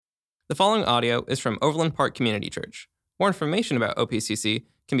The following audio is from Overland Park Community Church. More information about OPCC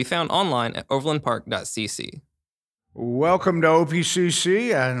can be found online at overlandpark.cc. Welcome to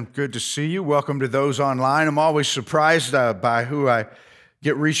OPCC, and good to see you. Welcome to those online. I'm always surprised by who I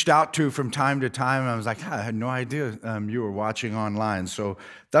get reached out to from time to time. I was like, I had no idea you were watching online. So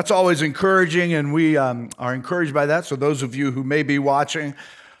that's always encouraging, and we are encouraged by that. So those of you who may be watching,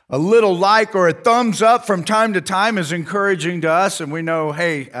 a little like or a thumbs up from time to time is encouraging to us, and we know,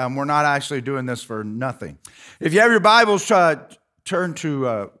 hey, we're not actually doing this for nothing. If you have your Bibles, turn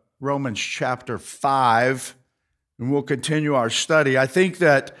to Romans chapter 5, and we'll continue our study. I think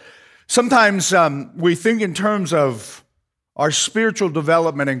that sometimes we think in terms of our spiritual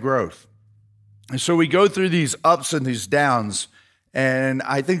development and growth. And so we go through these ups and these downs, and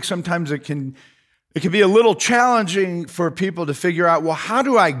I think sometimes it can be a little challenging for people to figure out, well, how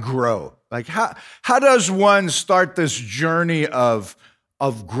do I grow? Like, how does one start this journey of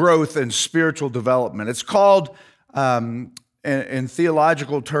growth and spiritual development? It's called, in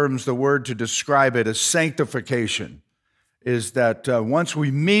theological terms, the word to describe it is sanctification. Is that once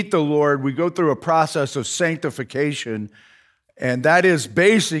we meet the Lord, we go through a process of sanctification, and that is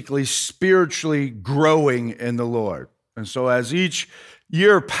basically spiritually growing in the Lord. And so as each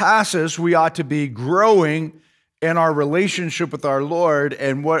year passes, we ought to be growing in our relationship with our Lord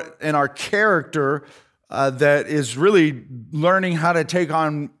and in our character that is really learning how to take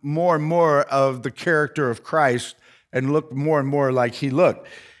on more and more of the character of Christ and look more and more like He looked.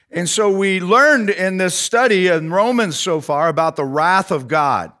 And so we learned in this study in Romans so far about the wrath of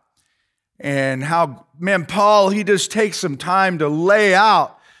God and how, Paul, he just takes some time to lay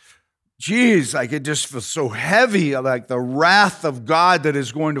out, like it just feels so heavy, like the wrath of God that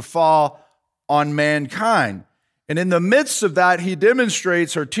is going to fall on mankind. And in the midst of that, he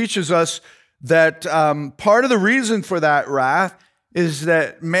demonstrates or teaches us that part of the reason for that wrath is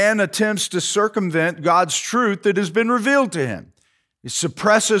that man attempts to circumvent God's truth that has been revealed to him. He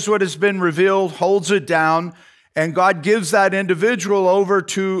suppresses what has been revealed, holds it down, and God gives that individual over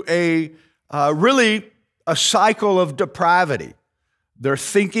to a cycle of depravity. Their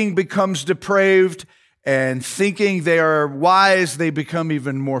thinking becomes depraved, and thinking they are wise, they become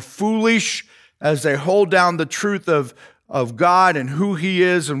even more foolish as they hold down the truth of God and who He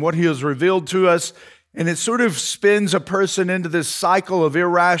is and what He has revealed to us. And it sort of spins a person into this cycle of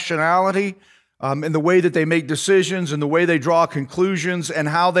irrationality in the way that they make decisions and the way they draw conclusions and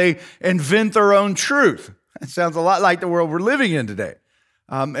how they invent their own truth. It sounds a lot like the world we're living in today.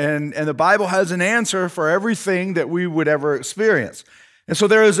 And the Bible has an answer for everything that we would ever experience. And so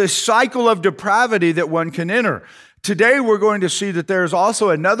there is a cycle of depravity that one can enter. Today, we're going to see that there's also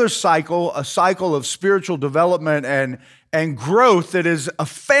another cycle, a cycle of spiritual development and growth that is a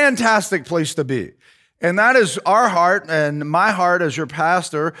fantastic place to be. And that is our heart and my heart as your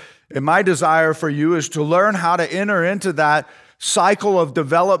pastor, and my desire for you is to learn how to enter into that cycle of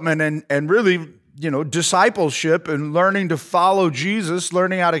development and really, discipleship and learning to follow Jesus,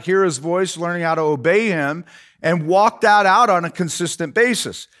 learning how to hear His voice, learning how to obey Him, and walk that out on a consistent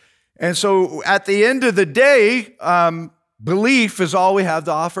basis. And so at the end of the day, belief is all we have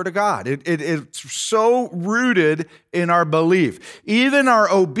to offer to God. It's so rooted in our belief. Even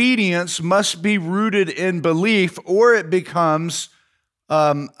our obedience must be rooted in belief, or it becomes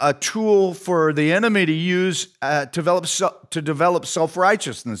a tool for the enemy to use to develop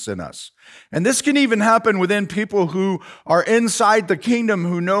self-righteousness in us. And this can even happen within people who are inside the kingdom,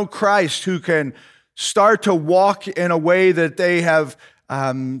 who know Christ, who can start to walk in a way that they have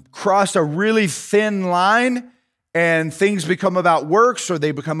crossed a really thin line, and things become about works, or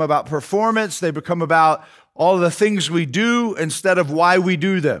they become about performance. They become about all the things we do instead of why we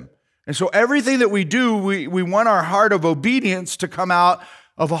do them. And so everything that we do, we want our heart of obedience to come out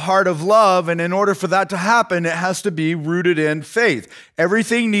of a heart of love. And in order for that to happen, it has to be rooted in faith.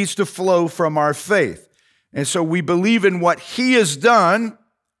 Everything needs to flow from our faith. And so we believe in what He has done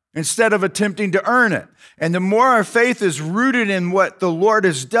instead of attempting to earn it. And the more our faith is rooted in what the Lord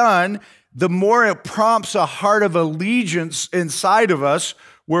has done, the more it prompts a heart of allegiance inside of us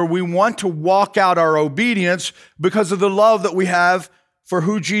where we want to walk out our obedience because of the love that we have for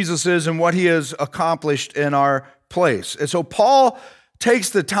who Jesus is and what He has accomplished in our place. And so Paul takes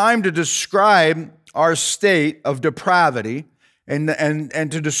the time to describe our state of depravity and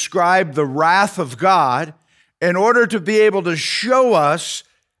to describe the wrath of God in order to be able to show us,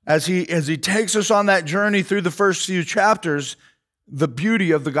 as he takes us on that journey through the first few chapters, the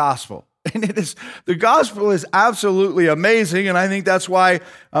beauty of the gospel. And the gospel is absolutely amazing, and I think that's why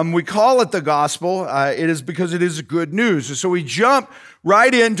we call it the gospel. It is because it is good news. And so we jump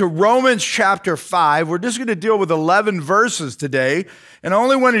right into Romans chapter 5. We're just going to deal with 11 verses today, and I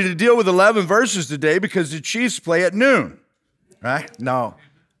only wanted to deal with 11 verses today because the Chiefs play at noon, right? No,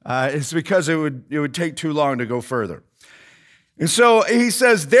 it's because it would take too long to go further. And so he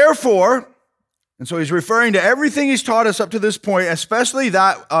says, therefore. And so he's referring to everything he's taught us up to this point, especially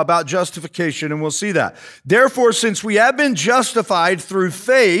that about justification, and we'll see that. Therefore, since we have been justified through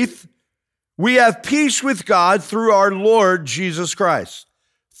faith, we have peace with God through our Lord Jesus Christ,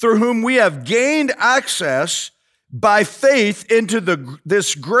 through whom we have gained access by faith into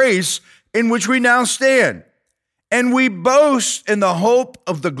this grace in which we now stand. And we boast in the hope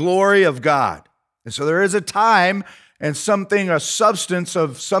of the glory of God. And so there is a time and a substance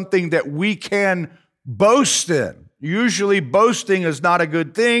of something that we can boast in. Usually boasting is not a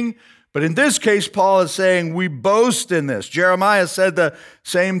good thing, but in this case, Paul is saying we boast in this. Jeremiah said the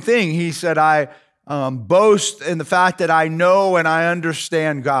same thing. He said, I boast in the fact that I know and I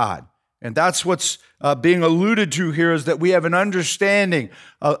understand God. And that's what's being alluded to here, is that we have an understanding,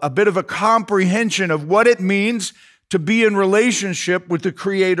 a bit of a comprehension of what it means to be in relationship with the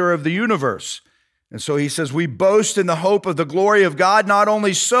creator of the universe. And so he says, we boast in the hope of the glory of God. Not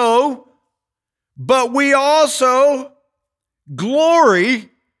only so, but we also glory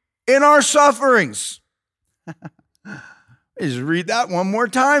in our sufferings. Just read that one more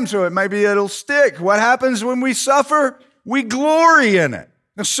time so maybe it'll stick. What happens when we suffer? We glory in it.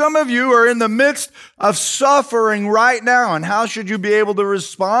 Now, some of you are in the midst of suffering right now, and how should you be able to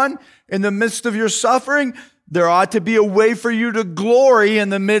respond in the midst of your suffering? There ought to be a way for you to glory in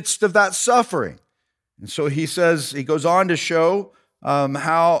the midst of that suffering. And so he goes on to show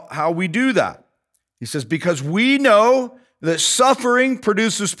how we do that. He says, because we know that suffering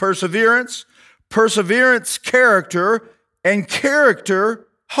produces perseverance, perseverance, character, and character,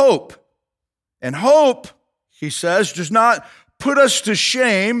 hope. And hope, he says, does not put us to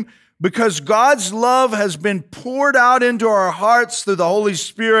shame, because God's love has been poured out into our hearts through the Holy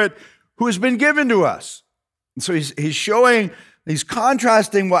Spirit who has been given to us. And so he's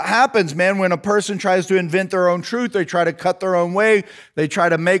contrasting what happens, man, when a person tries to invent their own truth. They try to cut their own way. They try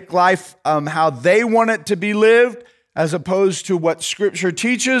to make life how they want it to be lived, as opposed to what Scripture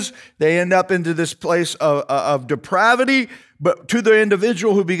teaches. They end up into this place of depravity. But to the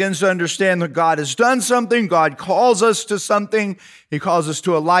individual who begins to understand that God has done something, God calls us to something, He calls us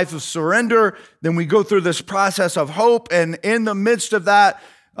to a life of surrender, then we go through this process of hope. And in the midst of that,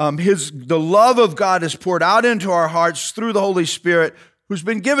 the love of God is poured out into our hearts through the Holy Spirit who's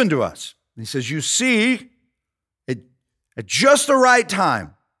been given to us. And he says, you see, at just the right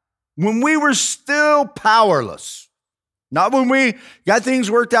time, when we were still powerless, not when we got things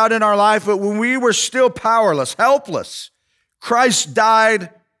worked out in our life, but when we were still powerless, helpless, Christ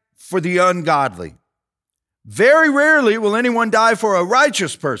died for the ungodly. Very rarely will anyone die for a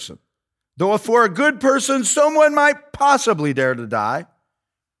righteous person, though for a good person, someone might possibly dare to die.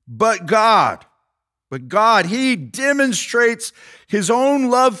 But God, He demonstrates His own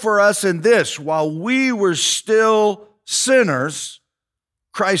love for us in this: while we were still sinners,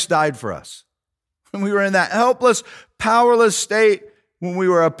 Christ died for us. When we were in that helpless, powerless state, when we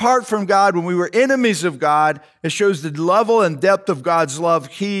were apart from God, when we were enemies of God, it shows the level and depth of God's love.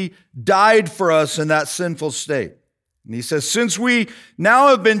 He died for us in that sinful state. And he says, since we now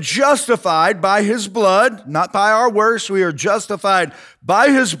have been justified by His blood, not by our works, we are justified by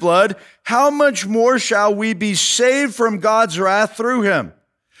His blood, how much more shall we be saved from God's wrath through Him?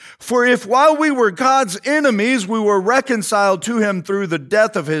 For if while we were God's enemies, we were reconciled to Him through the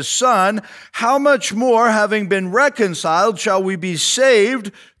death of His Son, how much more, having been reconciled, shall we be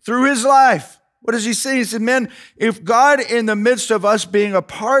saved through His life? What does he say? He said, man, if God in the midst of us being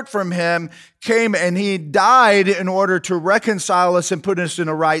apart from Him came and He died in order to reconcile us and put us in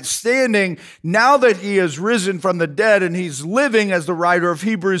a right standing, now that He has risen from the dead and He's living, as the writer of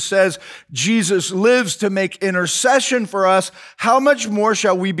Hebrews says, Jesus lives to make intercession for us, how much more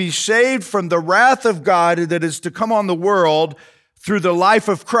shall we be saved from the wrath of God that is to come on the world through the life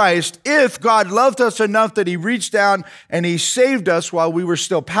of Christ, if God loved us enough that He reached down and He saved us while we were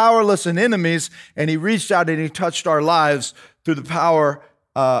still powerless and enemies, and He reached out and He touched our lives through the power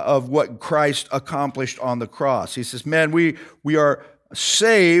of what Christ accomplished on the cross. He says, man, we are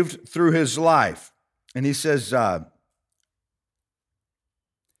saved through His life. And he says,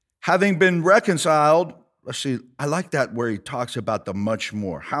 having been reconciled, let's see, I like that where he talks about the much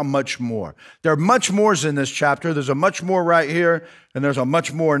more. How much more? There are much mores in this chapter. There's a much more right here, and there's a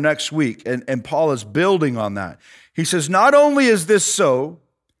much more next week. And Paul is building on that. He says, not only is this so,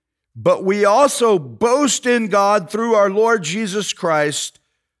 but we also boast in God through our Lord Jesus Christ,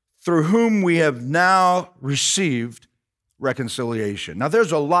 through whom we have now received reconciliation. Now,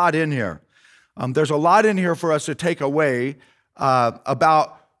 there's a lot in here. There's a lot in here for us to take away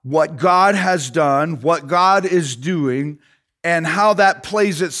about what God has done, what God is doing, and how that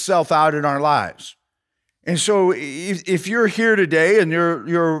plays itself out in our lives. And so if you're here today and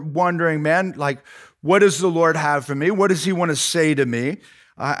you're wondering, man, like, what does the Lord have for me? What does he want to say to me?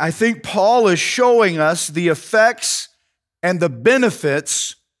 I think Paul is showing us the effects and the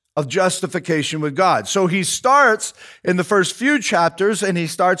benefits of justification with God. So he starts in the first few chapters, and he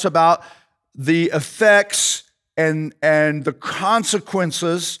starts about the effects and the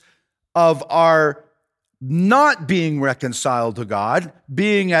consequences of our not being reconciled to God,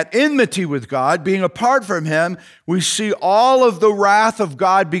 being at enmity with God, being apart from him. We see all of the wrath of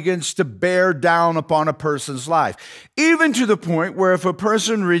God begins to bear down upon a person's life, even to the point where if a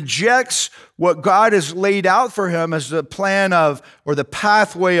person rejects what God has laid out for him as the plan of, or the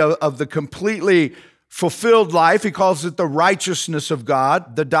pathway of the completely fulfilled life, he calls it the righteousness of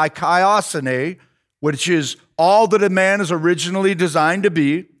God, the dikaiosune, which is all that a man is originally designed to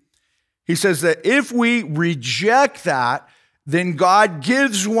be. He says that if we reject that, then God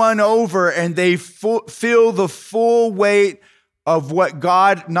gives one over and they feel the full weight of what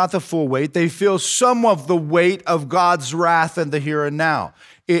God, not the full weight, they feel some of the weight of God's wrath in the here and now.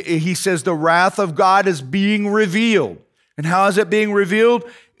 He says the wrath of God is being revealed. And how is it being revealed?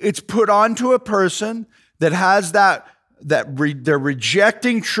 It's put onto a person that has they're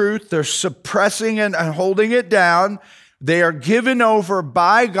rejecting truth, they're suppressing and holding it down. They are given over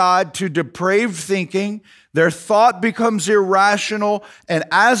by God to depraved thinking. Their thought becomes irrational. And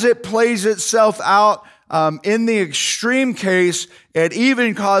as it plays itself out, in the extreme case, it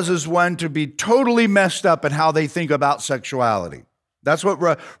even causes one to be totally messed up in how they think about sexuality. That's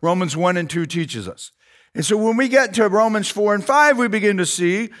what Romans 1 and 2 teaches us. And so when we get to Romans 4 and 5, we begin to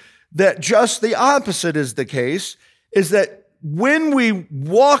see that just the opposite is the case, is that when we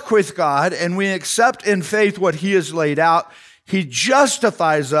walk with God and we accept in faith what he has laid out, he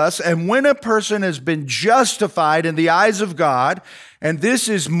justifies us. And when a person has been justified in the eyes of God, and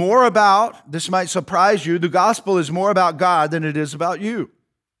this might surprise you, the gospel is more about God than it is about you.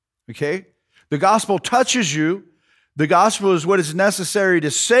 Okay? The gospel touches you. The gospel is what is necessary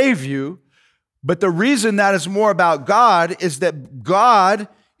to save you. But the reason that is more about God is that God,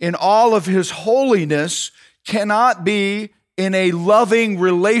 in all of his holiness, cannot be in a loving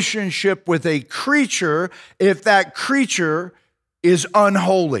relationship with a creature if that creature is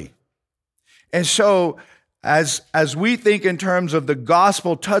unholy. And so as we think in terms of the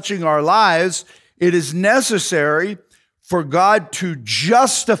gospel touching our lives, it is necessary for God to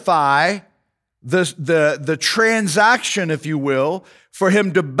justify the transaction, if you will, for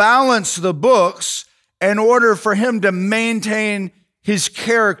him to balance the books in order for him to maintain his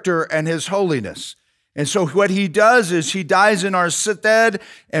character and his holiness. And so what he does is he dies in our stead,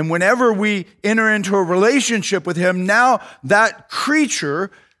 and whenever we enter into a relationship with him, now that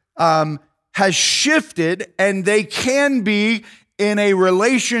creature has shifted, and they can be in a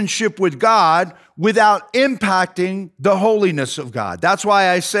relationship with God without impacting the holiness of God. That's why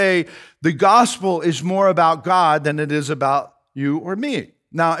I say the gospel is more about God than it is about you or me.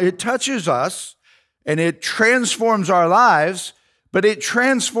 Now, it touches us, and it transforms our lives, but it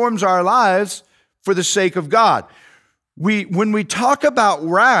transforms our lives for the sake of God. When we talk about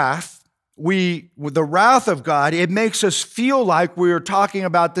wrath, with the wrath of God, it makes us feel like we are talking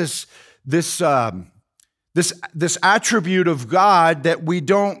about this attribute of God that we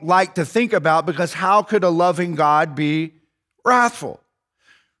don't like to think about, because how could a loving God be wrathful?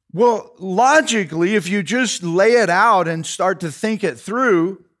 Well, logically, if you just lay it out and start to think it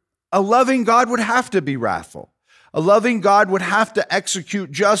through, a loving God would have to be wrathful. A loving God would have to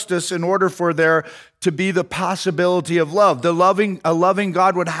execute justice in order for there to be the possibility of love. A loving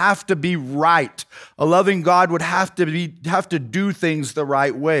God would have to be right. A loving God would have to do things the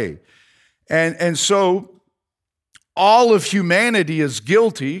right way. And so all of humanity is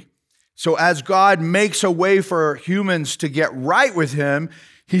guilty. So as God makes a way for humans to get right with him,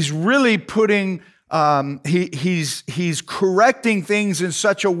 he's really putting he's correcting things in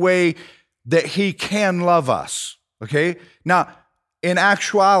such a way that he can love us. Okay? Now, in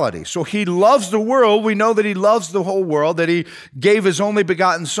actuality, so he loves the world. We know that he loves the whole world, that he gave his only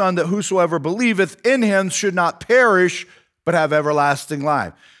begotten Son, that whosoever believeth in him should not perish, but have everlasting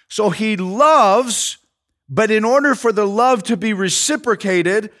life. So he loves, but in order for the love to be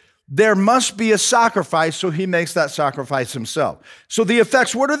reciprocated, there must be a sacrifice, so he makes that sacrifice himself. So the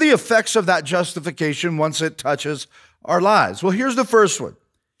effects, what are the effects of that justification once it touches our lives? Well, here's the first one.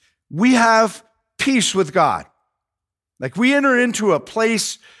 we have peace with God. Like we enter into a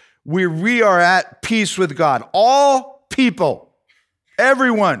place where we are at peace with God. All people,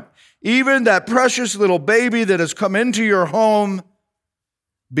 everyone, even that precious little baby that has come into your home,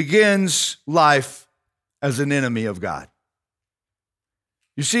 begins life as an enemy of God.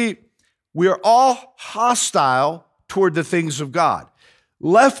 You see, we are all hostile toward the things of God.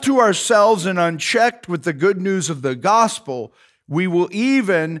 Left to ourselves and unchecked with the good news of the gospel, we will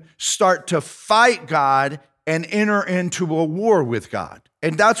even start to fight God and enter into a war with God.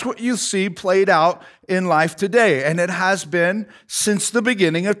 And that's what you see played out in life today. And it has been since the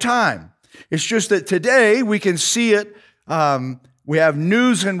beginning of time. It's just that today we can see it. We have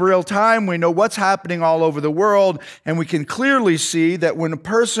news in real time. We know what's happening all over the world. And we can clearly see that when a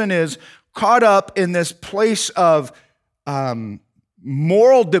person is caught up in this place of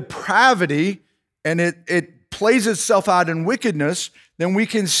moral depravity and it plays itself out in wickedness, then we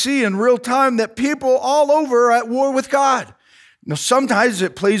can see in real time that people all over are at war with God. Now, sometimes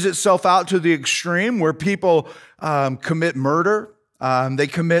it plays itself out to the extreme where people commit murder, they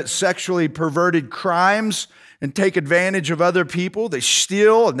commit sexually perverted crimes and take advantage of other people. They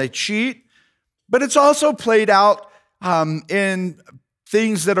steal and they cheat. But it's also played out in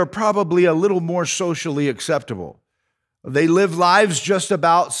things that are probably a little more socially acceptable. They live lives just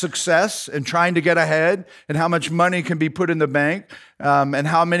about success and trying to get ahead and how much money can be put in the bank and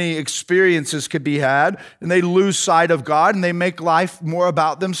how many experiences could be had. And they lose sight of God and they make life more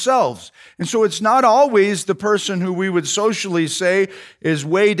about themselves. And so it's not always the person who we would socially say is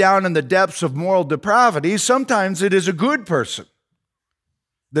way down in the depths of moral depravity. Sometimes it is a good person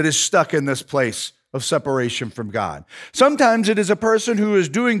that is stuck in this place of separation from God. Sometimes it is a person who is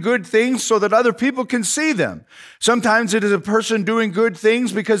doing good things so that other people can see them. Sometimes it is a person doing good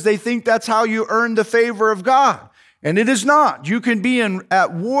things because they think that's how you earn the favor of God. And it is not. You can be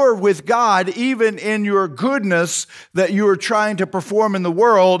at war with God even in your goodness that you are trying to perform in the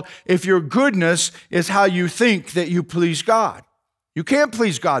world if your goodness is how you think that you please God. You can't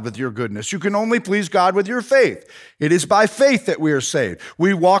please God with your goodness. You can only please God with your faith. It is by faith that we are saved.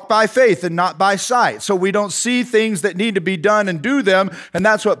 We walk by faith and not by sight. So we don't see things that need to be done and do them, and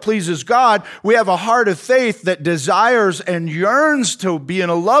that's what pleases God. We have a heart of faith that desires and yearns to be in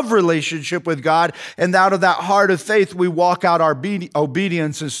a love relationship with God, and out of that heart of faith, we walk out our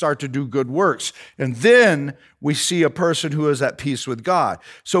obedience and start to do good works. And then we see a person who is at peace with God.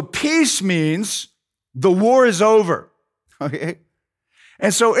 So peace means the war is over, okay?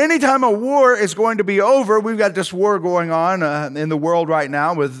 And so anytime a war is going to be over, we've got this war going on in the world right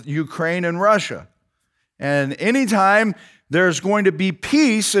now with Ukraine and Russia. And anytime there's going to be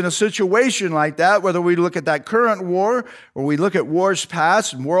peace in a situation like that, whether we look at that current war or we look at wars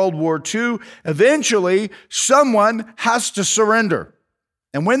past and World War II, eventually someone has to surrender.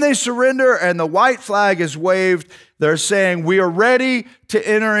 And when they surrender and the white flag is waved, they're saying, we are ready to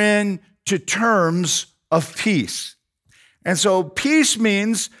enter into terms of peace. And so peace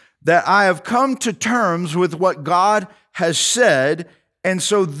means that I have come to terms with what God has said, and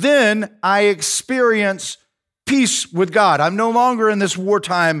so then I experience peace with God. I'm no longer in this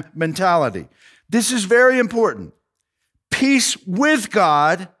wartime mentality. This is very important. Peace with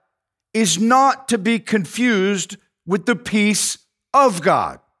God is not to be confused with the peace of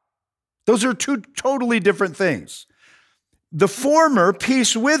God. Those are two totally different things. The former,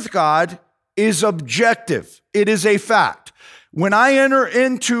 peace with God, is objective. It is a fact. When I enter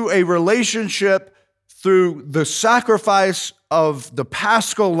into a relationship through the sacrifice of the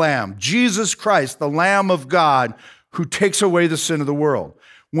Paschal Lamb, Jesus Christ, the Lamb of God, who takes away the sin of the world.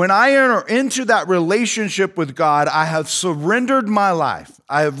 When I enter into that relationship with God, I have surrendered my life.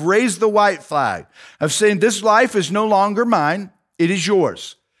 I have raised the white flag. I've said, this life is no longer mine. It is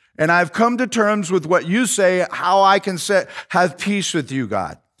yours. And I've come to terms with what you say, how I can have peace with you,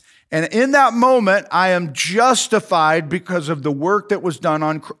 God. And in that moment, I am justified because of the work that was done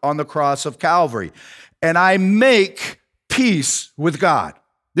on the cross of Calvary. And I make peace with God.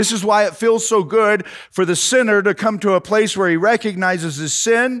 This is why it feels so good for the sinner to come to a place where he recognizes his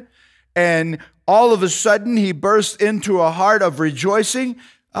sin, and all of a sudden he bursts into a heart of rejoicing.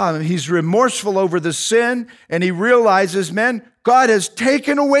 He's remorseful over the sin, and he realizes, man, God has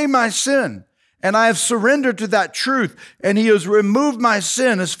taken away my sin. And I have surrendered to that truth, and he has removed my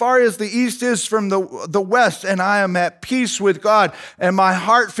sin as far as the east is from the west, and I am at peace with God, and my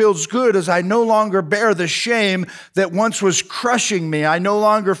heart feels good as I no longer bear the shame that once was crushing me. I no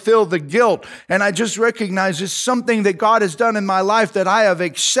longer feel the guilt, and I just recognize it's something that God has done in my life that I have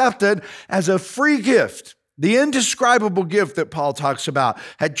accepted as a free gift. The indescribable gift that Paul talks about.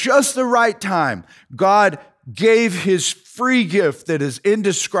 At just the right time, God gave his free gift that is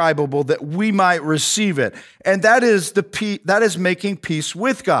indescribable that we might receive it. And that is making peace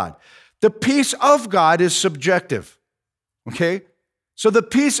with God. The peace of God is subjective, okay? So the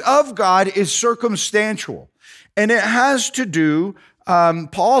peace of God is circumstantial. And it has to do,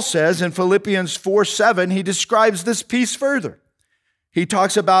 Paul says in Philippians 4:7, he describes this peace further. He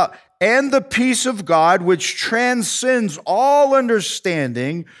talks about, and the peace of God, which transcends all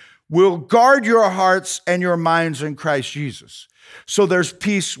understanding, will guard your hearts and your minds in Christ Jesus. So there's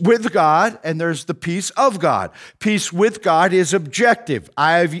peace with God and there's the peace of God. Peace with God is objective.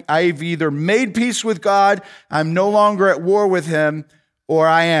 I've either made peace with God, I'm no longer at war with him, or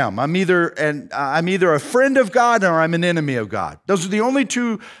I am. I'm either a friend of God or I'm an enemy of God. Those are the only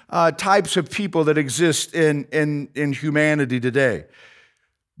two types of people that exist in humanity today.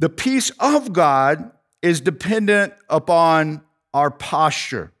 The peace of God is dependent upon our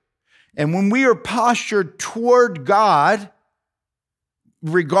posture. And when we are postured toward God,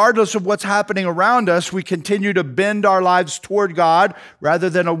 regardless of what's happening around us, we continue to bend our lives toward God rather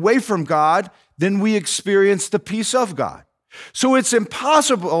than away from God, then we experience the peace of God. So it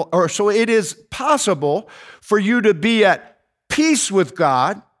is possible for you to be at peace with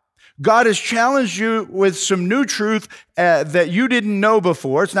God. God has challenged you with some new truth that you didn't know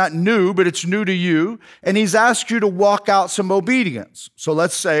before. It's not new, but it's new to you. And he's asked you to walk out some obedience. So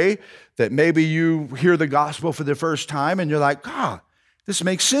let's say that maybe you hear the gospel for the first time and you're like, God, this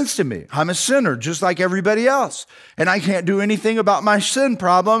makes sense to me. I'm a sinner just like everybody else. And I can't do anything about my sin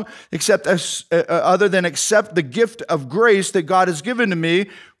problem except other than accept the gift of grace that God has given to me,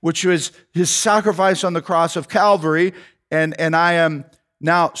 which was his sacrifice on the cross of Calvary. And I am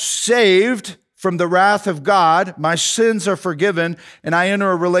now saved from the wrath of God. My sins are forgiven and I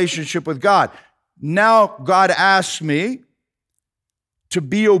enter a relationship with God. Now God asks me to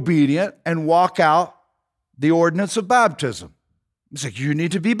be obedient and walk out the ordinance of baptism. It's like, you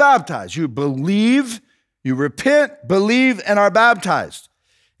need to be baptized. You believe, you repent, believe, and are baptized.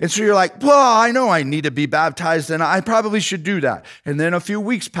 And so you're like, well, I know I need to be baptized and I probably should do that. And then a few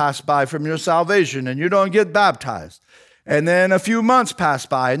weeks pass by from your salvation and you don't get baptized. And then a few months pass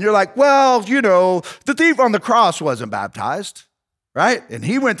by and you're like, well, the thief on the cross wasn't baptized, right? And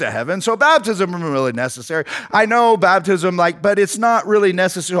he went to heaven, so baptism isn't really necessary. I know baptism, but it's not really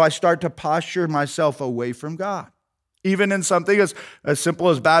necessary. I start to posture myself away from God. Even in something as simple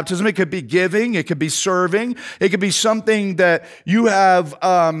as baptism, it could be giving, it could be serving, it could be something that you have,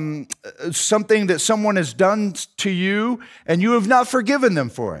 something that someone has done to you and you have not forgiven them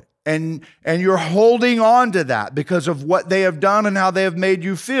for it. And you're holding on to that because of what they have done and how they have made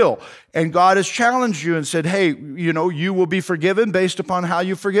you feel. And God has challenged you and said, hey, you will be forgiven based upon how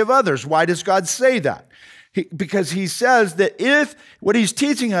you forgive others. Why does God say that? Because he says that what he's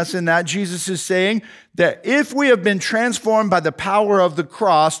teaching us in that, Jesus is saying that if we have been transformed by the power of the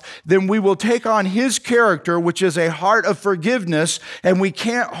cross, then we will take on his character, which is a heart of forgiveness, and we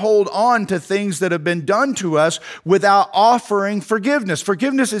can't hold on to things that have been done to us without offering forgiveness.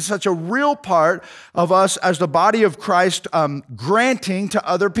 Forgiveness is such a real part of us as the body of Christ granting to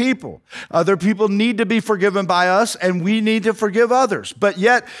other people. Other people need to be forgiven by us, and we need to forgive others. But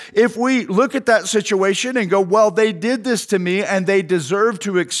yet, if we look at that situation and go, well, they did this to me and they deserve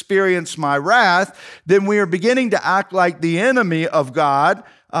to experience my wrath, then we are beginning to act like the enemy of God,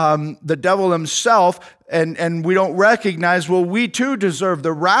 the devil himself, and we don't recognize, well, we too deserve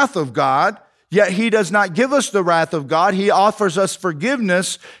the wrath of God, yet he does not give us the wrath of God. He offers us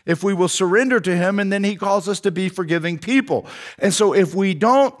forgiveness if we will surrender to him, and then he calls us to be forgiving people. And so if we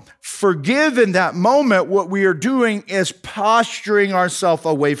don't forgive in that moment, what we are doing is posturing ourselves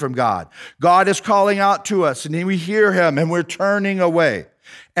away from God. God is calling out to us, and we hear him, and we're turning away.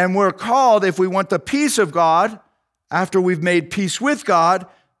 And we're called, if we want the peace of God, after we've made peace with God,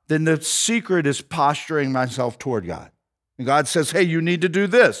 then the secret is posturing myself toward God. And God says, hey, you need to do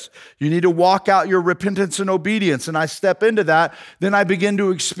this. You need to walk out your repentance and obedience. And I step into that. Then I begin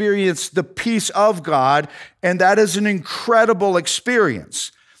to experience the peace of God. And that is an incredible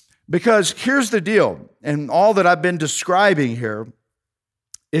experience. Because here's the deal, and all that I've been describing here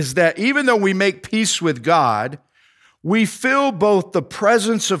is that even though we make peace with God, we feel both the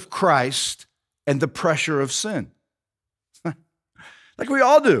presence of Christ and the pressure of sin. Like we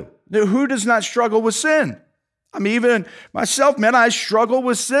all do. Who does not struggle with sin? I mean, even myself, man, I struggle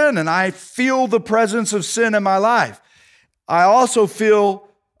with sin and I feel the presence of sin in my life. I also feel,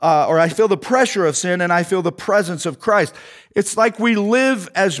 I feel the pressure of sin and I feel the presence of Christ. It's like we live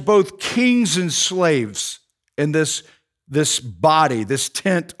as both kings and slaves in this body, this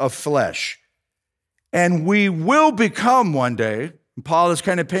tent of flesh. And we will become one day, and Paul is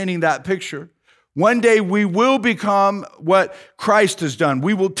kind of painting that picture, One day we will become what Christ has done.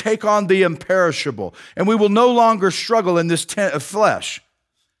 We will take on the imperishable, and we will no longer struggle in this tent of flesh.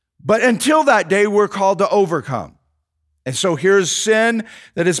 But until that day, we're called to overcome. And so here's sin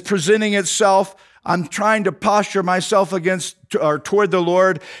that is presenting itself. I'm trying to posture myself against or toward the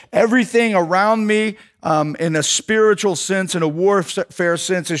Lord. Everything around me, in a spiritual sense, in a warfare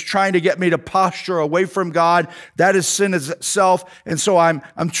sense, is trying to get me to posture away from God. That is sin itself. And so I'm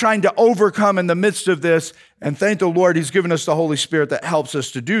trying to overcome in the midst of this. And thank the Lord, He's given us the Holy Spirit that helps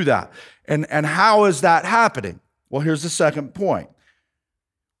us to do that. And how is that happening? Well, here's the second point.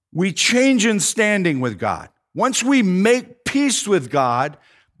 We change in standing with God. Once we make peace with God,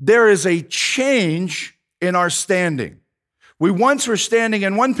 there is a change in our standing. We once were standing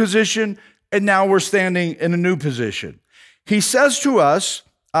in one position, and now we're standing in a new position. He says to us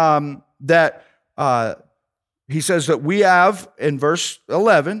that we have, in verse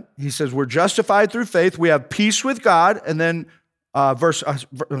 11, he says we're justified through faith. We have peace with God. And then that's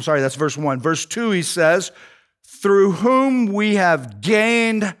verse 1. Verse 2, he says, through whom we have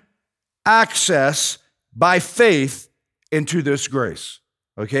gained access by faith into this grace.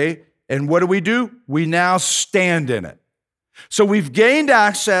 Okay? And what do? We now stand in it. So we've gained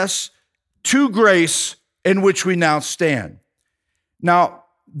access to grace in which we now stand. Now,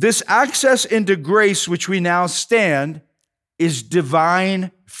 this access into grace which we now stand is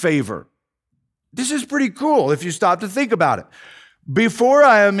divine favor. This is pretty cool if you stop to think about it. Before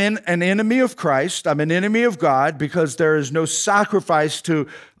I am an enemy of Christ, I'm an enemy of God because there is no sacrifice to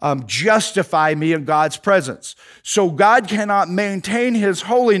justify me in God's presence. So God cannot maintain His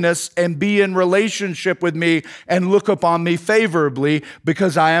holiness and be in relationship with me and look upon me favorably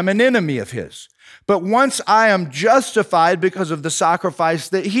because I am an enemy of His. But once I am justified because of the sacrifice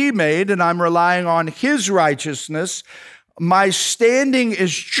that He made and I'm relying on His righteousness, my standing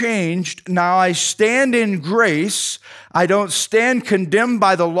is changed. Now I stand in grace. I don't stand condemned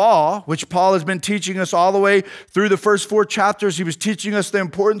by the law, which Paul has been teaching us all the way through the first 4 chapters. He was teaching us the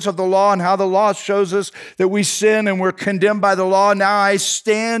importance of the law and how the law shows us that we sin and we're condemned by the law. Now I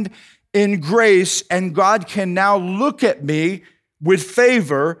stand in grace, and God can now look at me with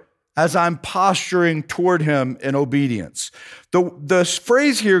favor as I'm posturing toward Him in obedience. The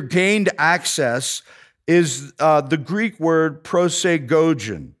phrase here, gained access, is the Greek word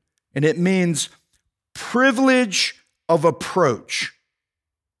prosegogen, and it means privilege of approach,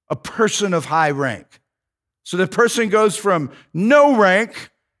 a person of high rank. So the person goes from no rank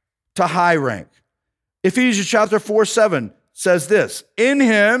to high rank. Ephesians chapter 4:7 says this, in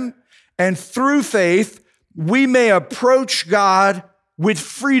Him and through faith, we may approach God with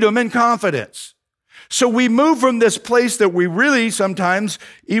freedom and confidence. So we move from this place that we really sometimes,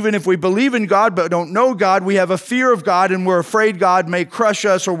 even if we believe in God but don't know God, we have a fear of God and we're afraid God may crush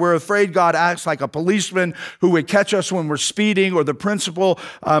us, or we're afraid God acts like a policeman who would catch us when we're speeding, or the principal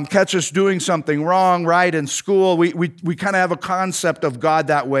catch us doing something wrong, right, in school. We kind of have a concept of God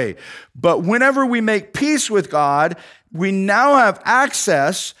that way. But whenever we make peace with God, we now have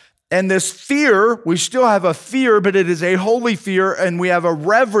access. And this fear, we still have a fear, but it is a holy fear, and we have a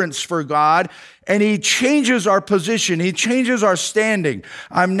reverence for God, and He changes our position. He changes our standing.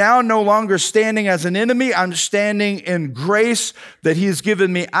 I'm now no longer standing as an enemy. I'm standing in grace that He has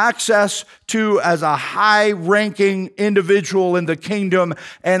given me access to as a high-ranking individual in the kingdom,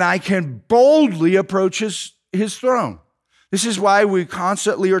 and I can boldly approach His throne. This is why we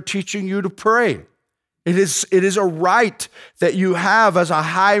constantly are teaching you to pray. It is a right that you have as a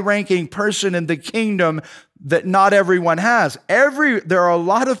high-ranking person in the kingdom that not everyone has. There are a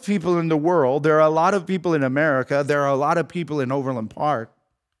lot of people in the world, there are a lot of people in America, there are a lot of people in Overland Park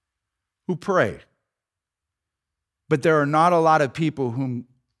who pray. But there are not a lot of people who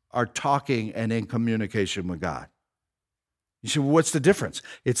are talking and in communication with God. You say, well, what's the difference?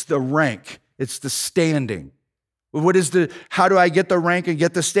 It's the rank, it's the standing. How do I get the rank and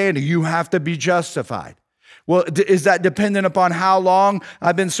get the standing? You have to be justified. Well, is that dependent upon how long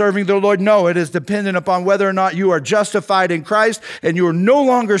I've been serving the Lord? No, it is dependent upon whether or not you are justified in Christ and you are no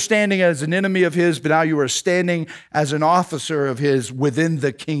longer standing as an enemy of His, but now you are standing as an officer of His within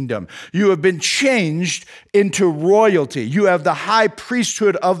the kingdom. You have been changed into royalty. You have the high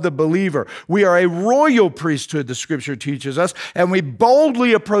priesthood of the believer. We are a royal priesthood, the Scripture teaches us, and we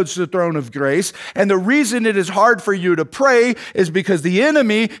boldly approach the throne of grace. And the reason it is hard for you to pray is because the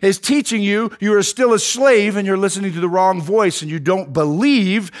enemy is teaching you are still a slave and you're listening to the wrong voice and you don't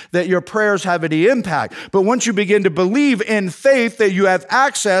believe that your prayers have any impact. But once you begin to believe in faith that you have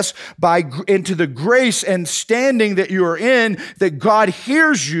access into the grace and standing that you are in, that God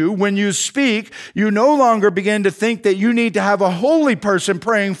hears you when you speak, you no longer begin to think that you need to have a holy person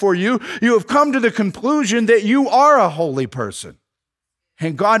praying for you. You have come to the conclusion that you are a holy person.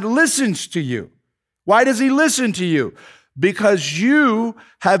 And God listens to you. Why does he listen to you? Because you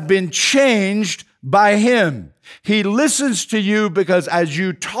have been changed by him. He listens to you because as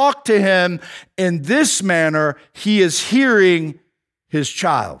you talk to him in this manner, he is hearing his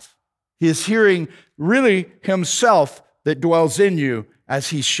child. He is hearing really himself that dwells in you as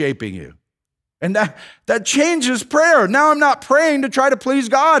he's shaping you. And that changes prayer. Now I'm not praying to try to please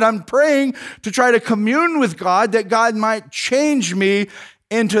God. I'm praying to try to commune with God, that God might change me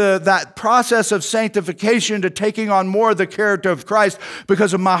into that process of sanctification, to taking on more of the character of Christ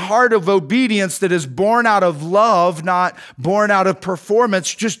because of my heart of obedience that is born out of love, not born out of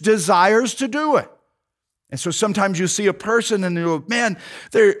performance, just desires to do it. And so sometimes you see a person and you go, man,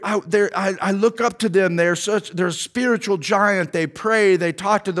 I look up to them. They're a spiritual giant. They pray, they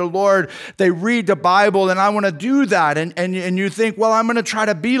talk to the Lord, they read the Bible, and I want to do that. And you think, well, I'm going to try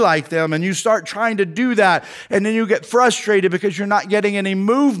to be like them. And you start trying to do that. And then you get frustrated because you're not getting any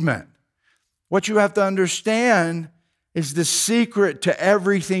movement. What you have to understand is the secret to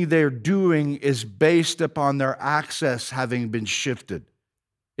everything they're doing is based upon their access having been shifted.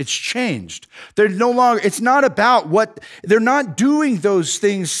 It's changed. It's not about they're not doing those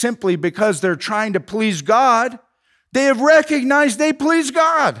things simply because they're trying to please God. They have recognized they please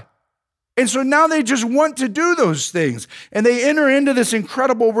God. And so now they just want to do those things. And they enter into this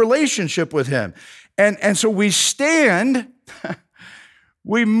incredible relationship with him. And so we stand,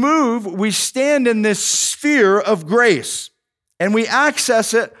 we stand in this sphere of grace. And we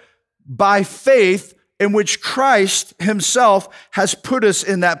access it by faith, in which Christ himself has put us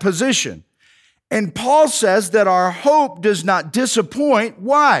in that position. And Paul says that our hope does not disappoint.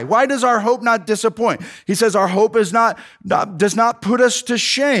 Why? Why does our hope not disappoint? He says our hope does not put us to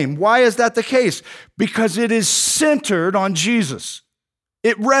shame. Why is that the case? Because it is centered on Jesus.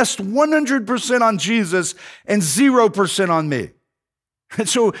 It rests 100% on Jesus and 0% on me. And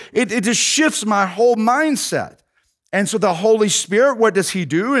so it just shifts my whole mindset. And so the Holy Spirit, what does he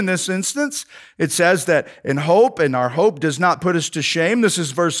do in this instance? It says that in hope, and our hope does not put us to shame. This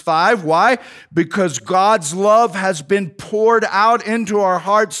is verse 5. Why? Because God's love has been poured out into our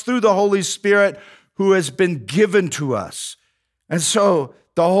hearts through the Holy Spirit who has been given to us. And so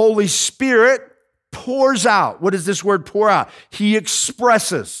the Holy Spirit pours out. What does this word pour out? He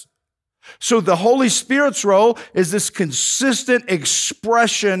expresses. So the Holy Spirit's role is this consistent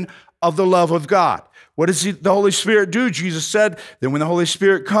expression of the love of God. What does the Holy Spirit do? Jesus said that when the Holy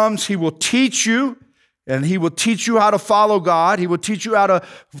Spirit comes, he will teach you, and he will teach you how to follow God. He will teach you how to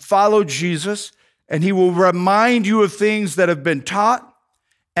follow Jesus, and he will remind you of things that have been taught,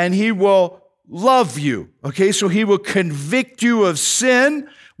 and he will love you. Okay, so he will convict you of sin.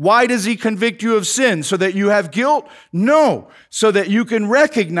 Why does he convict you of sin? So that you have guilt? No. So that you can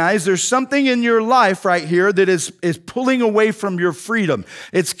recognize there's something in your life right here that is pulling away from your freedom.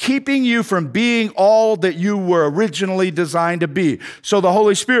 It's keeping you from being all that you were originally designed to be. So the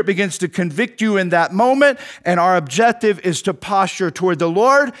Holy Spirit begins to convict you in that moment, and our objective is to posture toward the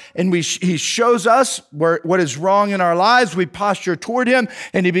Lord, and he shows us what is wrong in our lives. We posture toward him,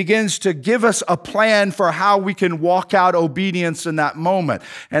 and he begins to give us a plan for how we can walk out obedience in that moment.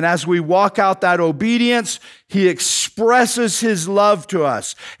 And as we walk out that obedience, he expresses his love to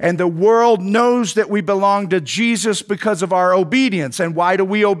us. And the world knows that we belong to Jesus because of our obedience. And why do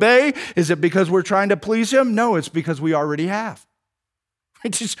we obey? Is it because we're trying to please him? No, it's because we already have.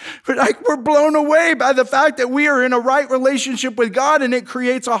 We're blown away by the fact that we are in a right relationship with God, and it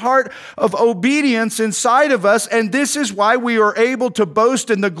creates a heart of obedience inside of us. And this is why we are able to boast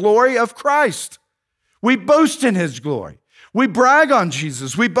in the glory of Christ. We boast in his glory. We brag on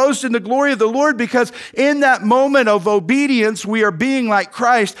Jesus. We boast in the glory of the Lord because in that moment of obedience, we are being like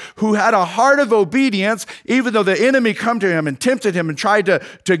Christ, who had a heart of obedience, even though the enemy come to him and tempted him and tried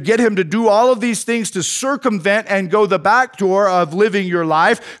to get him to do all of these things to circumvent and go the back door of living your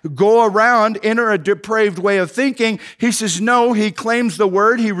life, go around, enter a depraved way of thinking. He says, no, he claims the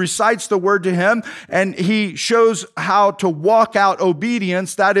word, he recites the word to him, and he shows how to walk out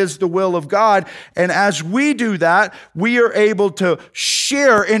obedience. That is the will of God. And as we do that, we are able to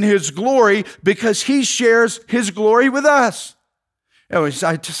share in his glory because he shares his glory with us. Anyways,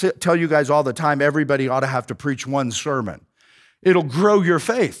 I tell you guys all the time, everybody ought to have to preach one sermon. It'll grow your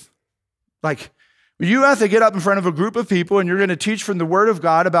faith. Like You have to get up in front of a group of people and you're going to teach from the Word of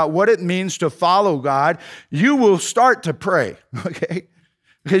God about what it means to follow God. You will start to pray, okay?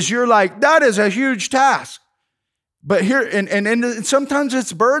 Because you're like, that is a huge task. But here, and sometimes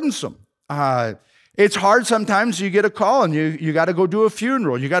it's burdensome. It's hard sometimes. You get a call and you got to go do a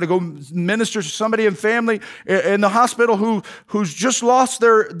funeral. You got to go minister to somebody in family in the hospital who's just lost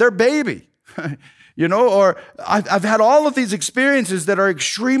their baby. Or I've had all of these experiences that are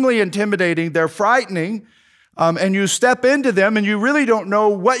extremely intimidating. They're frightening. And you step into them and you really don't know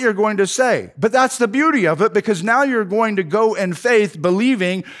what you're going to say. But that's the beauty of it, because now you're going to go in faith,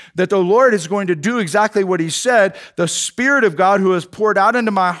 believing that the Lord is going to do exactly what he said. The Spirit of God who has poured out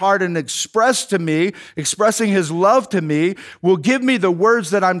into my heart and expressing his love to me, will give me the words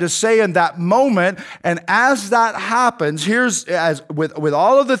that I'm to say in that moment. And as that happens, as with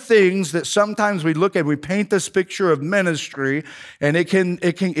all of the things that sometimes we look at, we paint this picture of ministry, and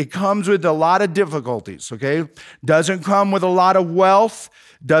it comes with a lot of difficulties, okay? Doesn't come with a lot of wealth,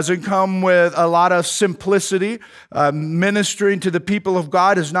 doesn't come with a lot of simplicity. Ministering to the people of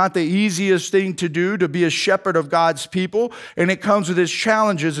God is not the easiest thing to do, to be a shepherd of God's people, and it comes with its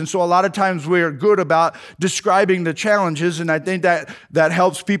challenges. And so a lot of times we're good about describing the challenges, and I think that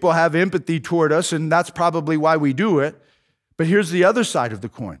helps people have empathy toward us, and that's probably why we do it. But here's the other side of the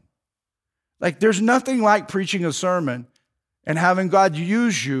coin. Like, there's nothing like preaching a sermon and having God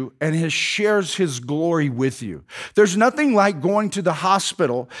use you and he shares his glory with you. There's nothing like going to the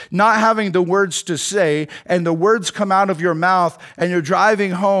hospital, not having the words to say, and the words come out of your mouth, and you're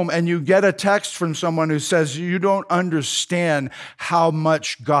driving home and you get a text from someone who says, you don't understand how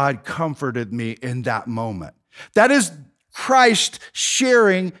much God comforted me in that moment. That is Christ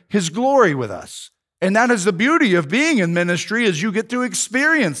sharing his glory with us. And that is the beauty of being in ministry, is you get to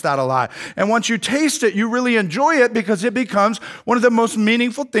experience that a lot. And once you taste it, you really enjoy it, because it becomes one of the most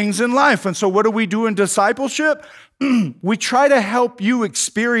meaningful things in life. And so what do we do in discipleship? We try to help you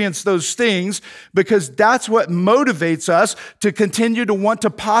experience those things, because that's what motivates us to continue to want to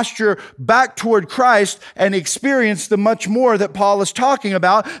posture back toward Christ and experience the much more that Paul is talking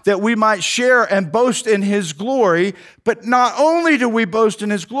about, that we might share and boast in his glory. But not only do we boast in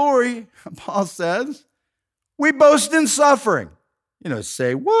his glory, Paul says, we boast in suffering.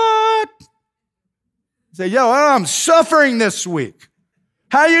 Say, what? Say, yo, I'm suffering this week.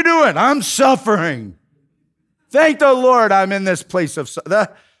 How you doing? I'm suffering. Thank the Lord I'm in this place of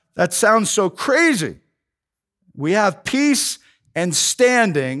that sounds so crazy. We have peace and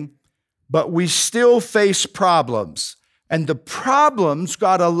standing, but we still face problems. And the problems,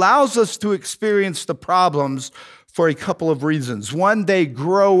 God allows us to experience the problems for a couple of reasons. One, they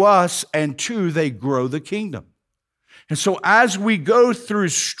grow us, and two, they grow the kingdom. And so as we go through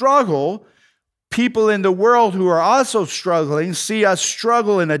struggle, people in the world who are also struggling see us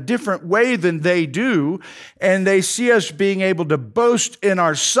struggle in a different way than they do, and they see us being able to boast in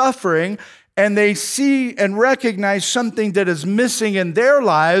our suffering, and they see and recognize something that is missing in their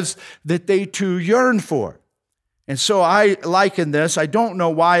lives that they too yearn for. And so I liken this. I don't know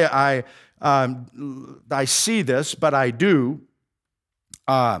why I see this, but I do.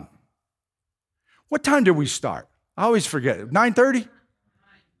 What time did we start? I always forget. 9:30?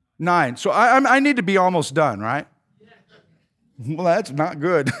 9. So I need to be almost done, right? Well, that's not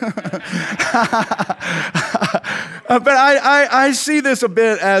good. But I see this a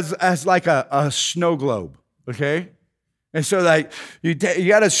bit as like a snow globe, okay? And so like you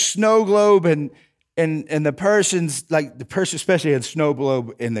got a snow globe, and the person's like, the person especially had snow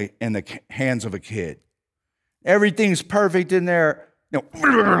globe in the hands of a kid. Everything's perfect in there.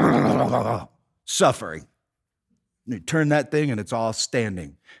 Suffering. You turn that thing and it's all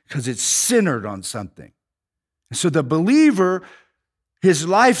standing because it's centered on something. So the believer, his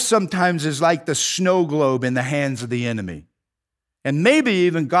life sometimes is like the snow globe in the hands of the enemy. And maybe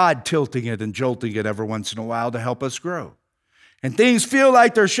even God tilting it and jolting it every once in a while to help us grow. And things feel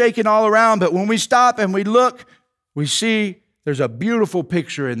like they're shaking all around, but when we stop and we look, we see there's a beautiful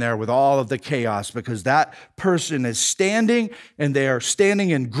picture in there with all of the chaos, because that person is standing, and they are standing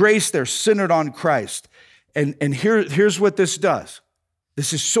in grace. They're centered on Christ. And here's what this does.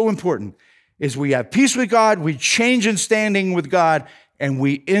 This is so important, is we have peace with God, we change in standing with God, and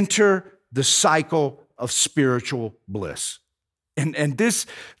we enter the cycle of spiritual bliss. And this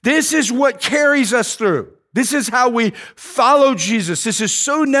is what carries us through. This is how we follow Jesus. This is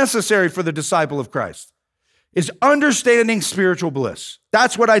so necessary for the disciple of Christ, is understanding spiritual bliss.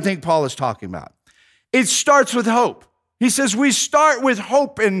 That's what I think Paul is talking about. It starts with hope. He says we start with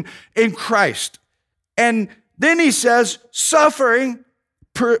hope in Christ. And then he says suffering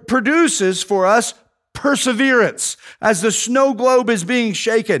produces for us perseverance. As the snow globe is being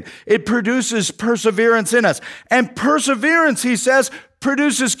shaken, it produces perseverance in us. And perseverance, he says,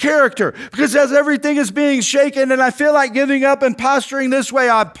 produces character. Because as everything is being shaken and I feel like giving up and posturing this way,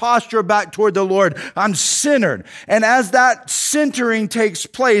 I posture back toward the Lord. I'm centered. And as that centering takes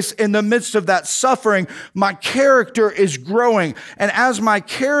place in the midst of that suffering, my character is growing. And as my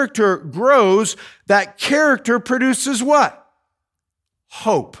character grows, that character produces what?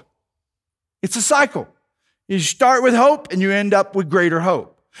 Hope. It's a cycle. You start with hope and you end up with greater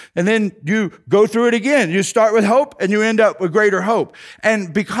hope. And then you go through it again. You start with hope and you end up with greater hope.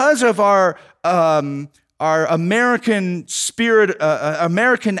 And because of our American spirit,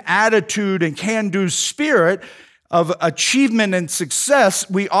 American attitude and can-do spirit of achievement and success,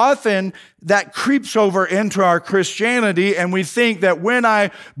 we often, that creeps over into our Christianity, and we think that when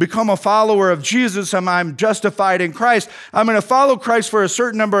I become a follower of Jesus and I'm justified in Christ, I'm going to follow Christ for a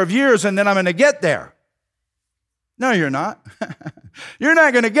certain number of years and then I'm going to get there. No, you're not. You're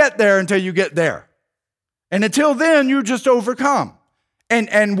not going to get there until you get there. And until then, you just overcome.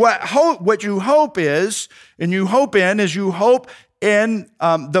 And what you hope is, and you hope in, is you hope in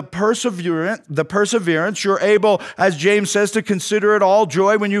the perseverance. You're able, as James says, to consider it all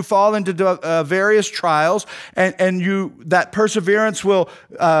joy when you fall into various trials, and that perseverance will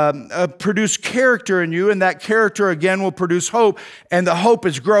produce character in you, and that character again will produce hope, and the hope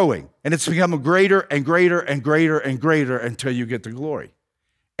is growing, and it's becoming greater and greater and greater and greater until you get to glory.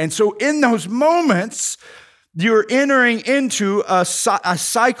 And so in those moments, you're entering into a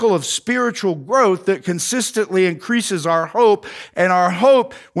cycle of spiritual growth that consistently increases our hope. And our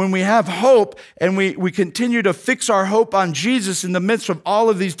hope, when we have hope and we continue to fix our hope on Jesus in the midst of all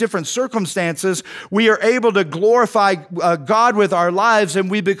of these different circumstances, we are able to glorify God with our lives, and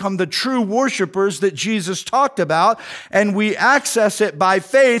we become the true worshipers that Jesus talked about. And we access it by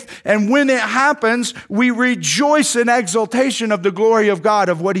faith. And when it happens, we rejoice in exultation of the glory of God,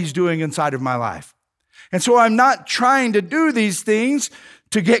 of what He's doing inside of my life. And so I'm not trying to do these things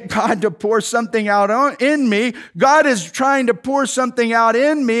to get God to pour something out in me. God is trying to pour something out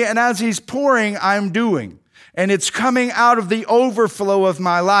in me, and as He's pouring, I'm doing. And it's coming out of the overflow of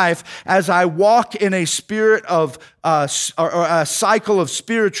my life as I walk in a spirit of a cycle of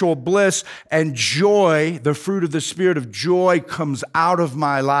spiritual bliss, and joy, the fruit of the Spirit of joy, comes out of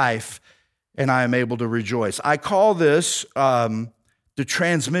my life, and I am able to rejoice. I call this the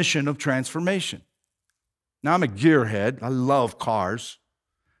transmission of transformation. Now, I'm a gearhead. I love cars.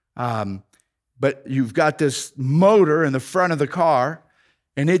 But you've got this motor in the front of the car,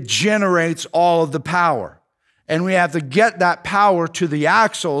 and it generates all of the power. And we have to get that power to the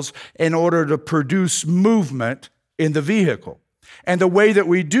axles in order to produce movement in the vehicle. And the way that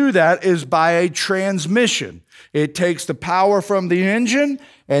we do that is by a transmission. It takes the power from the engine,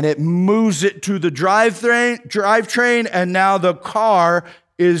 and it moves it to the drivetrain, and now the car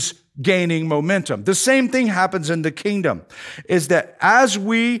is gaining momentum. The same thing happens in the kingdom, is that as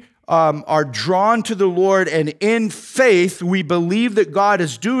we are drawn to the Lord and in faith, we believe that God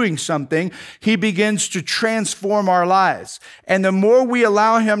is doing something, He begins to transform our lives. And the more we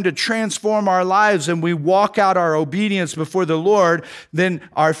allow Him to transform our lives and we walk out our obedience before the Lord, then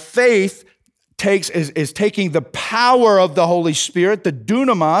our faith is taking the power of the Holy Spirit, the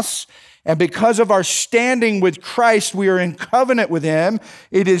dunamis, and because of our standing with Christ, we are in covenant with Him.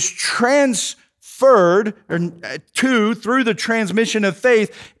 It is transferred through the transmission of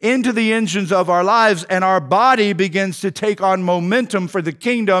faith into the engines of our lives, and our body begins to take on momentum for the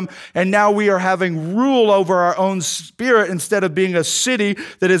kingdom. And now we are having rule over our own spirit instead of being a city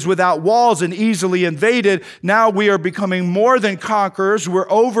that is without walls and easily invaded. Now we are becoming more than conquerors. We're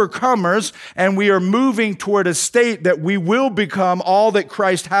overcomers, and we are moving toward a state that we will become all that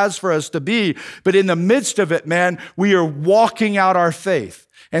Christ has for us to be. But in the midst of it, man, we are walking out our faith.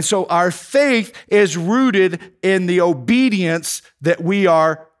 And so our faith is rooted in the obedience that we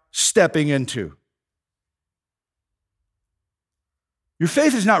are stepping into. Your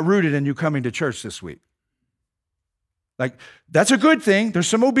faith is not rooted in you coming to church this week. Like, that's a good thing. There's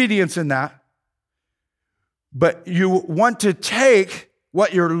some obedience in that. But you want to take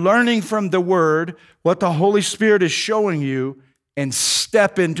what you're learning from the Word, what the Holy Spirit is showing you, and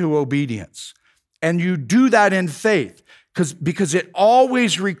step into obedience. And you do that in faith. Because it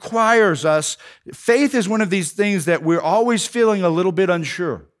always requires us. Faith is one of these things that we're always feeling a little bit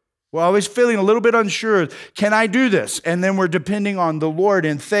unsure. We're always feeling a little bit unsure. Can I do this? And then we're depending on the Lord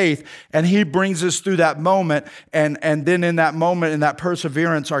in faith, and He brings us through that moment. And then in that moment, in that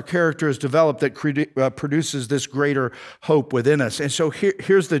perseverance, our character is developed that produces this greater hope within us. And so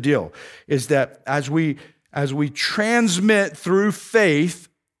here's the deal, is that as we transmit through faith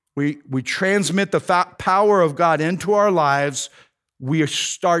we transmit the power of God into our lives, we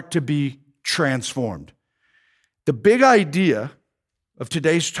start to be transformed. The big idea of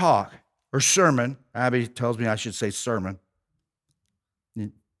today's talk or sermon, Abby tells me I should say sermon.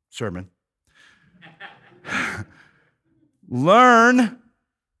 Sermon. Learn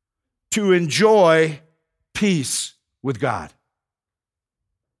to enjoy peace with God.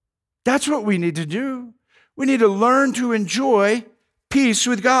 That's what we need to do. We need to learn to enjoy peace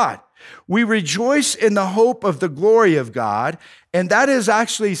with God. We rejoice in the hope of the glory of God, and that is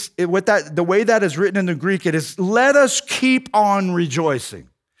actually the way that is written in the Greek. It is, let us keep on rejoicing.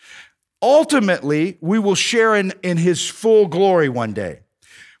 Ultimately, we will share in his full glory one day.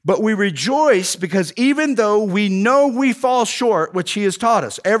 But we rejoice because even though we know we fall short, which he has taught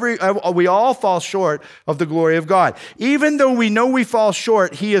us, we all fall short of the glory of God. Even though we know we fall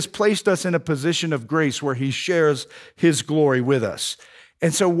short, he has placed us in a position of grace where he shares his glory with us.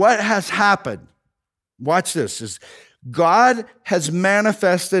 And so what has happened, watch this, is God has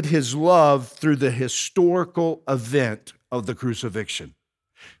manifested his love through the historical event of the crucifixion.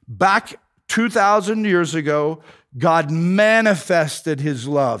 Back 2,000 years ago, God manifested his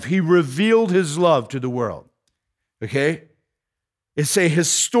love. He revealed his love to the world. Okay? It's a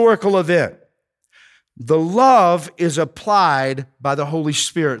historical event. The love is applied by the Holy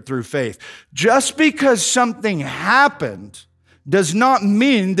Spirit through faith. Just because something happened does not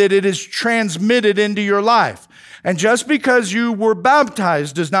mean that it is transmitted into your life. And just because you were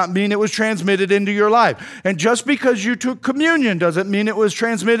baptized does not mean it was transmitted into your life. And just because you took communion doesn't mean it was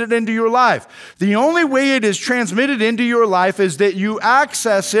transmitted into your life. The only way it is transmitted into your life is that you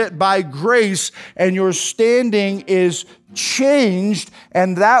access it by grace and your standing is changed,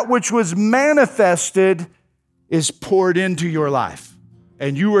 and that which was manifested is poured into your life.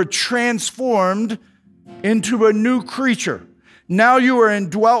 And you are transformed into a new creature. Now you are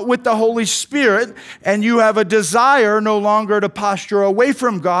indwelt with the Holy Spirit, and you have a desire no longer to posture away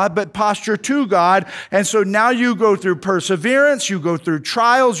from God, but posture to God. And so now you go through perseverance, you go through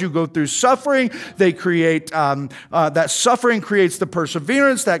trials, you go through suffering. They create, that suffering creates the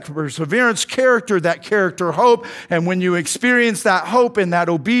perseverance, that perseverance character, that character hope. And when you experience that hope and that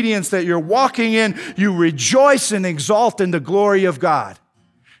obedience that you're walking in, you rejoice and exalt in the glory of God.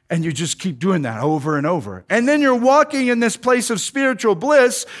 And you just keep doing that over and over. And then you're walking in this place of spiritual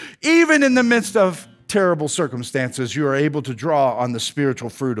bliss, even in the midst of terrible circumstances, you are able to draw on the spiritual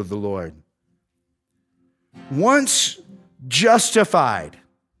fruit of the Lord. Once justified,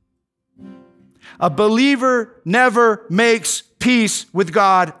 a believer never makes peace with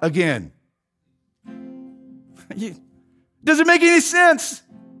God again. Does it make any sense?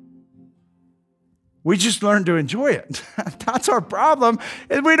 We just learn to enjoy it. That's our problem,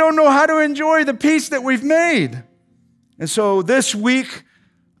 is we don't know how to enjoy the peace that we've made. And so this week,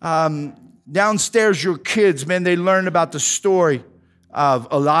 downstairs, your kids, man, they learned about the story of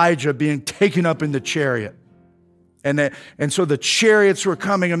Elijah being taken up in the chariot. And so the chariots were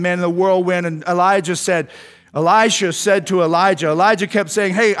coming, and man, in the whirlwind, and Elisha said to Elijah kept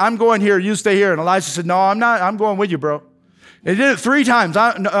saying, hey, I'm going here, you stay here. And Elisha said, no, I'm not, I'm going with you, bro. They did it 3 times.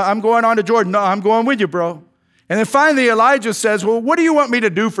 I'm going on to Jordan. No, I'm going with you, bro. And then finally Elijah says, well, what do you want me to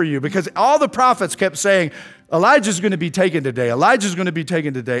do for you? Because all the prophets kept saying, Elijah's going to be taken today. Elijah's going to be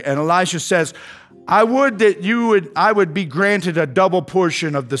taken today. And Elisha says, I would be granted a double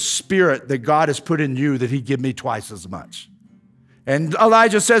portion of the spirit that God has put in you, that he'd give me twice as much. And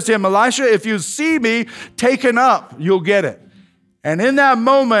Elijah says to him, Elisha, if you see me taken up, you'll get it. And in that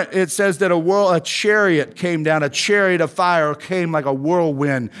moment, it says that a chariot came down, a chariot of fire came like a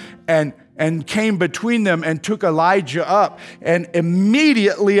whirlwind and came between them and took Elijah up. And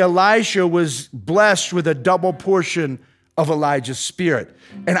immediately Elisha was blessed with a double portion of Elijah's spirit.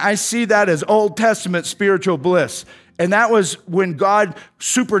 And I see that as Old Testament spiritual bliss. And that was when God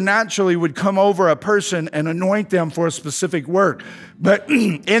supernaturally would come over a person and anoint them for a specific work. But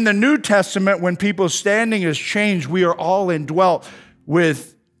in the New Testament, when people's standing is changed, we are all indwelt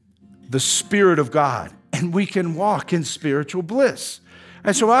with the Spirit of God. And we can walk in spiritual bliss.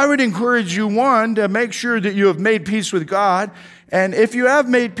 And so I would encourage you, one, to make sure that you have made peace with God. And if you have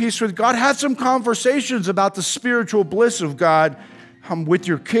made peace with God, have some conversations about the spiritual bliss of God with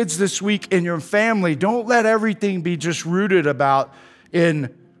your kids this week, in your family. Don't let everything be just rooted about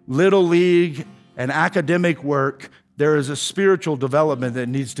in little league and academic work. There is a spiritual development that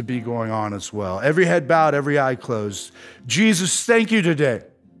needs to be going on as well. Every head bowed, every eye closed. Jesus, thank you today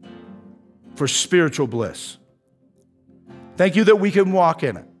for spiritual bliss. Thank you that we can walk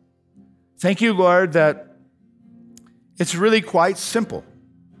in it. Thank you, Lord, that it's really quite simple.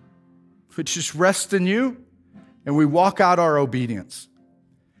 We just rest in you and we walk out our obedience.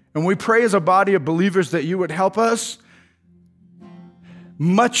 And we pray as a body of believers that you would help us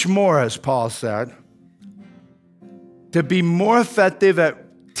much more, as Paul said, to be more effective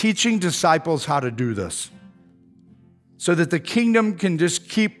at teaching disciples how to do this, so that the kingdom can just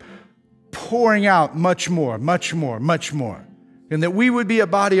keep pouring out much more, much more, much more. And that we would be a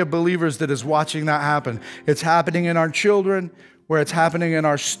body of believers that is watching that happen. It's happening in our children, where it's happening in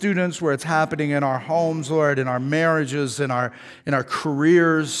our students, where it's happening in our homes, Lord, in our marriages, in our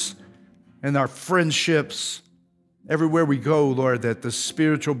careers, in our friendships. Everywhere we go, Lord, that the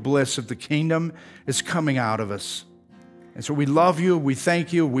spiritual bliss of the kingdom is coming out of us. And so we love you, we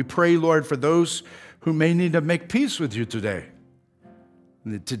thank you, we pray, Lord, for those who may need to make peace with you today.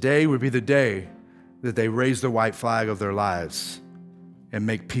 And that today would be the day that they raise the white flag of their lives and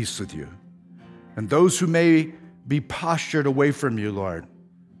make peace with you. And those who may be postured away from you, Lord,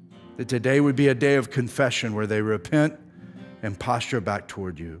 that today would be a day of confession where they repent and posture back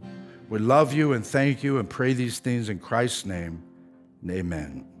toward you. We love you and thank you and pray these things in Christ's name.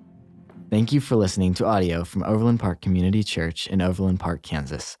 Amen. Thank you for listening to audio from Overland Park Community Church in Overland Park,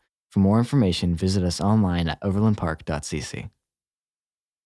 Kansas. For more information, visit us online at overlandpark.cc.